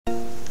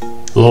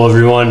Hello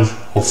everyone,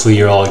 hopefully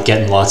you're all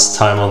getting lots of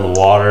time on the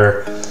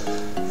water.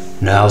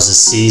 Now's the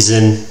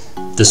season.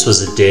 This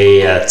was a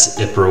day at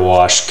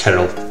Ipperwash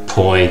Kettle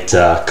Point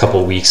a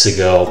couple weeks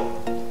ago.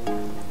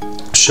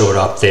 Showed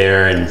up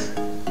there and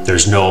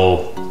there's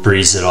no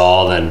breeze at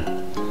all. Then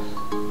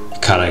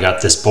kind of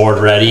got this board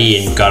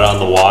ready and got on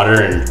the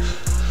water, and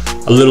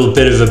a little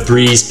bit of a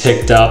breeze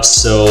picked up,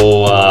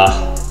 so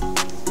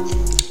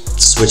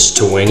switched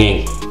to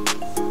winging.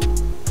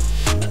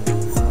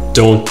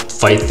 Don't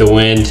fight the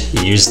wind,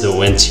 use the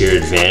wind to your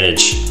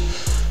advantage.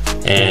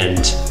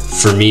 And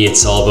for me,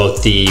 it's all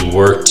about the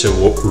work to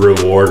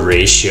reward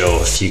ratio.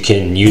 If you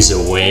can use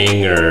a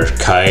wing or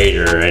kite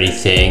or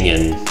anything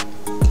and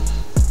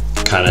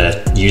kind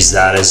of use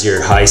that as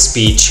your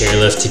high-speed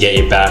chairlift to get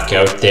you back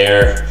out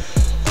there,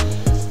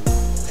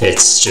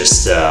 it's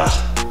just a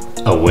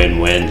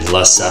win-win.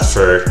 Less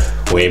effort,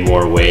 way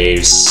more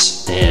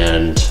waves,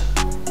 and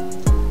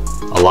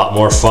a lot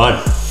more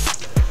fun.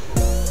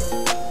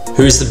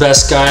 Who's the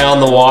best guy on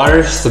the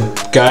water?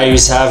 The guy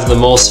who's having the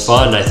most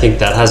fun. I think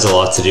that has a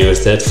lot to do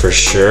with it for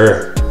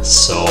sure.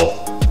 So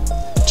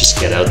just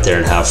get out there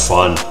and have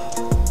fun.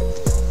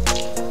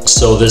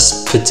 So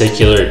this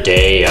particular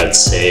day, I'd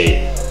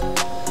say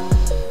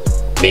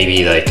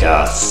maybe like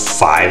a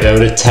 5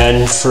 out of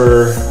 10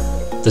 for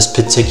this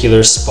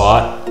particular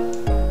spot.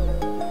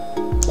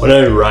 When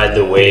I ride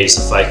the waves,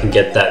 if I can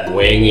get that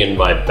wing in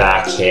my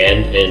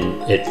backhand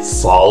and it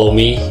follow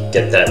me,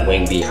 get that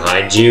wing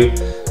behind you,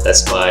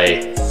 that's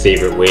my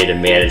favorite way to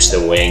manage the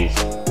wing.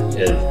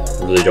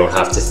 You really don't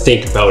have to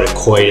think about it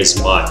quite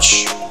as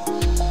much.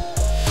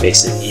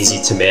 Makes it easy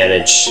to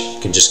manage. You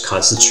can just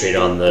concentrate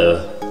on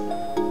the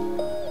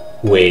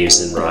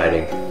waves and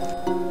riding.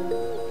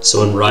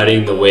 So in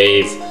riding the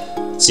wave,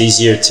 it's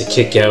easier to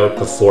kick out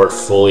before it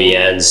fully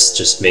ends.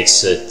 Just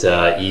makes it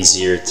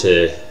easier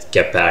to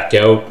get back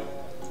out.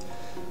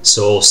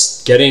 So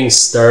getting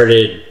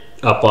started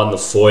up on the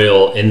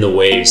foil in the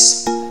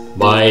waves,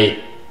 my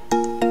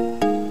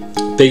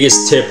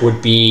biggest tip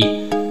would be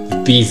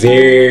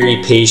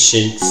very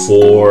patient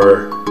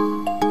for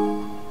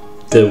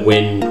the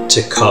wind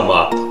to come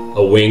up,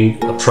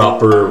 a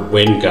proper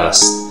wind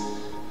gust.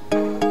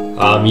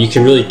 You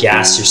can really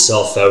gas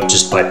yourself out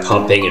just by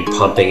pumping and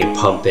pumping and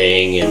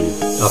pumping and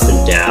up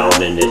and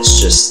down, and it's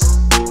just,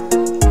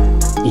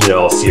 you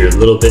know, if you're a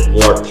little bit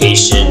more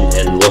patient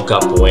and look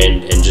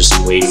upwind and just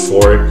wait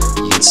for it,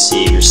 you can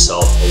save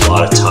yourself a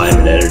lot of time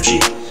and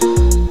energy.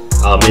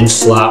 In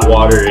flat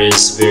water, it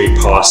is very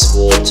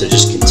possible to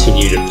just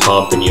continue to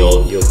pump and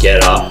you'll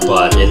get up,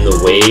 but in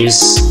the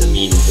waves, I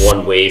mean,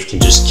 one wave can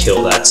just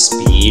kill that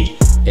speed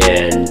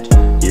and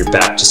you're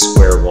back to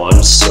square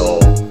one. So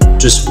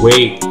just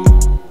wait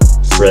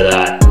for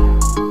that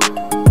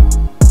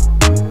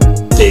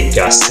big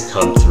gust to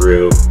come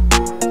through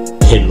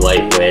in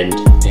light wind,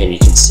 and you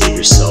can save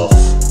yourself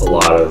a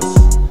lot of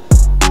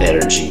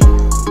energy.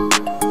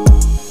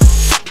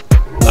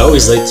 I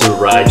always like to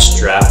ride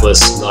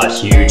strapless, not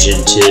huge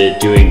into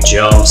doing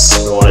jumps.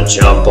 If I want to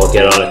jump, I'll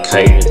get on a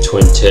kite and a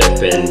twin tip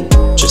and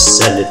just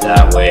send it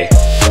that way.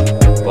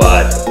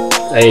 But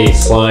I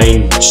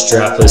find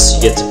strapless,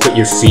 you get to put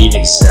your feet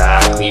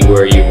exactly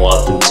where you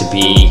want them to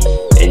be,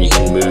 and you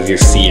can move your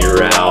feet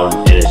around,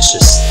 and it's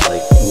just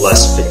like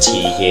less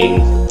fatiguing,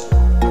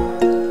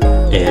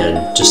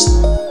 and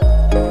just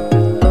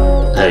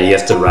you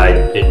have to ride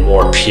it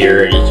more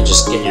pure, and you can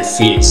just get your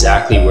feet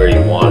exactly where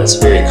you want. It's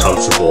very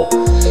comfortable.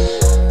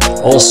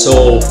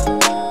 Also,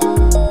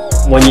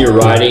 when you're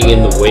riding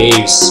in the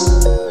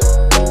waves,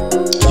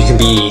 you can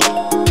be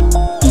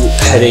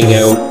heading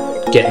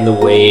out, getting the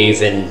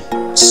wave, and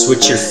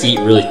switch your feet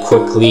really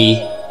quickly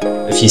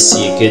if you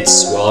see a good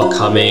swell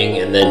coming,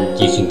 and then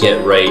you can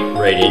get right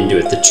into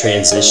it. The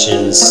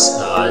transitions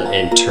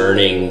and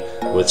turning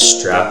with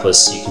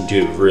strapless, you can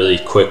do it really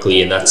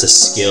quickly, and that's a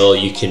skill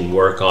you can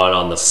work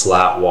on the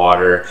flat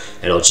water,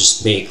 and it'll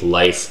just make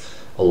life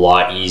a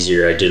lot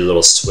easier. I did a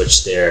little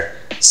switch there,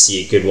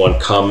 see a good one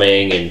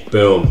coming, and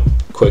boom,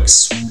 quick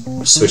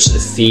switch to the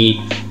feet,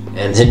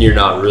 and then you're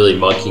not really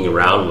monkeying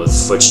around with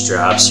foot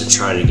straps or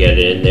trying to get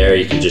in there.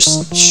 You can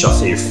just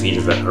shuffle your feet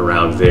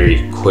around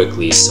very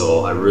quickly,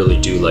 so I really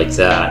do like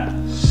that.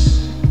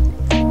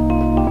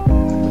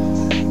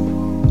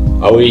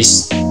 I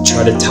always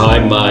try to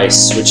time my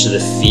switch of the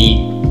feet.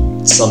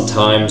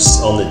 Sometimes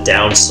on the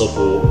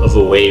downslope of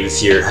a wave,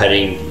 if you're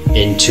heading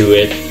into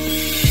it,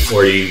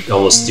 or you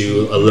almost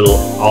do a little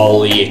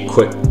ollie, a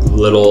quick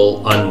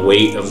little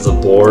unweight of the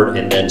board,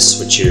 and then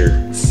switch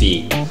your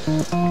feet.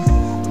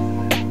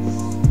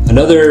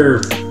 Another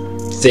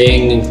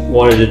thing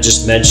wanted to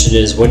just mention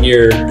is when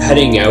you're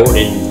heading out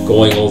and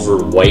going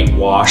over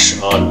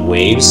whitewash on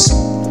waves,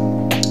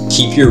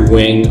 keep your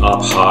wing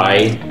up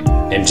high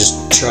and just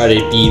try to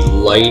be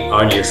light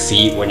on your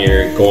feet when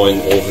you're going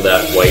over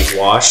that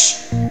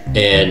whitewash,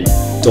 and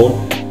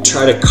don't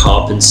try to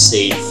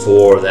compensate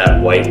for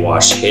that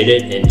whitewash. Hit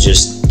it and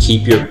just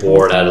keep your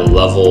board at a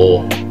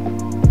level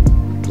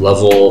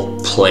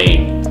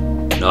plane,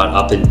 not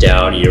up and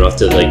down. You don't have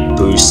to like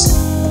boost,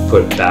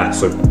 put back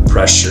foot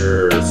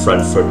pressure or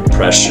front foot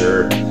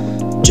pressure.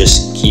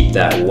 just keep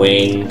that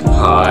wing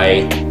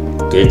high,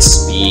 good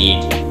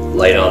speed,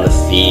 light on the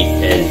feet,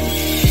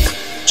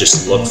 and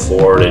just look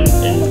forward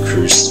and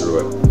cruise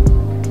through it.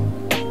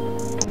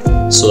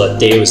 So that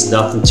day was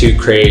nothing too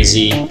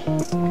crazy,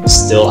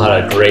 still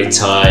had a great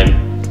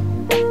time.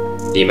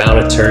 The amount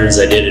of turns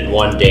I did in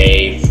one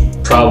day,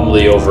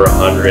 probably over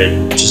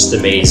 100, just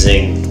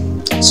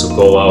amazing. So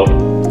go out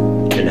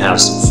and have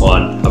some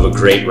fun. Have a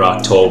great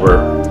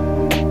Rocktober.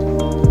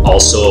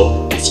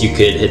 Also, if you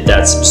could hit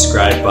that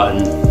subscribe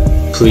button,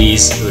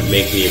 please, it would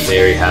make me a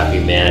very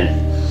happy man.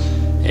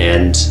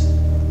 And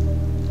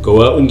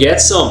go out and get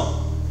some.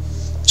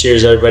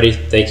 Cheers, everybody.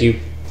 Thank you.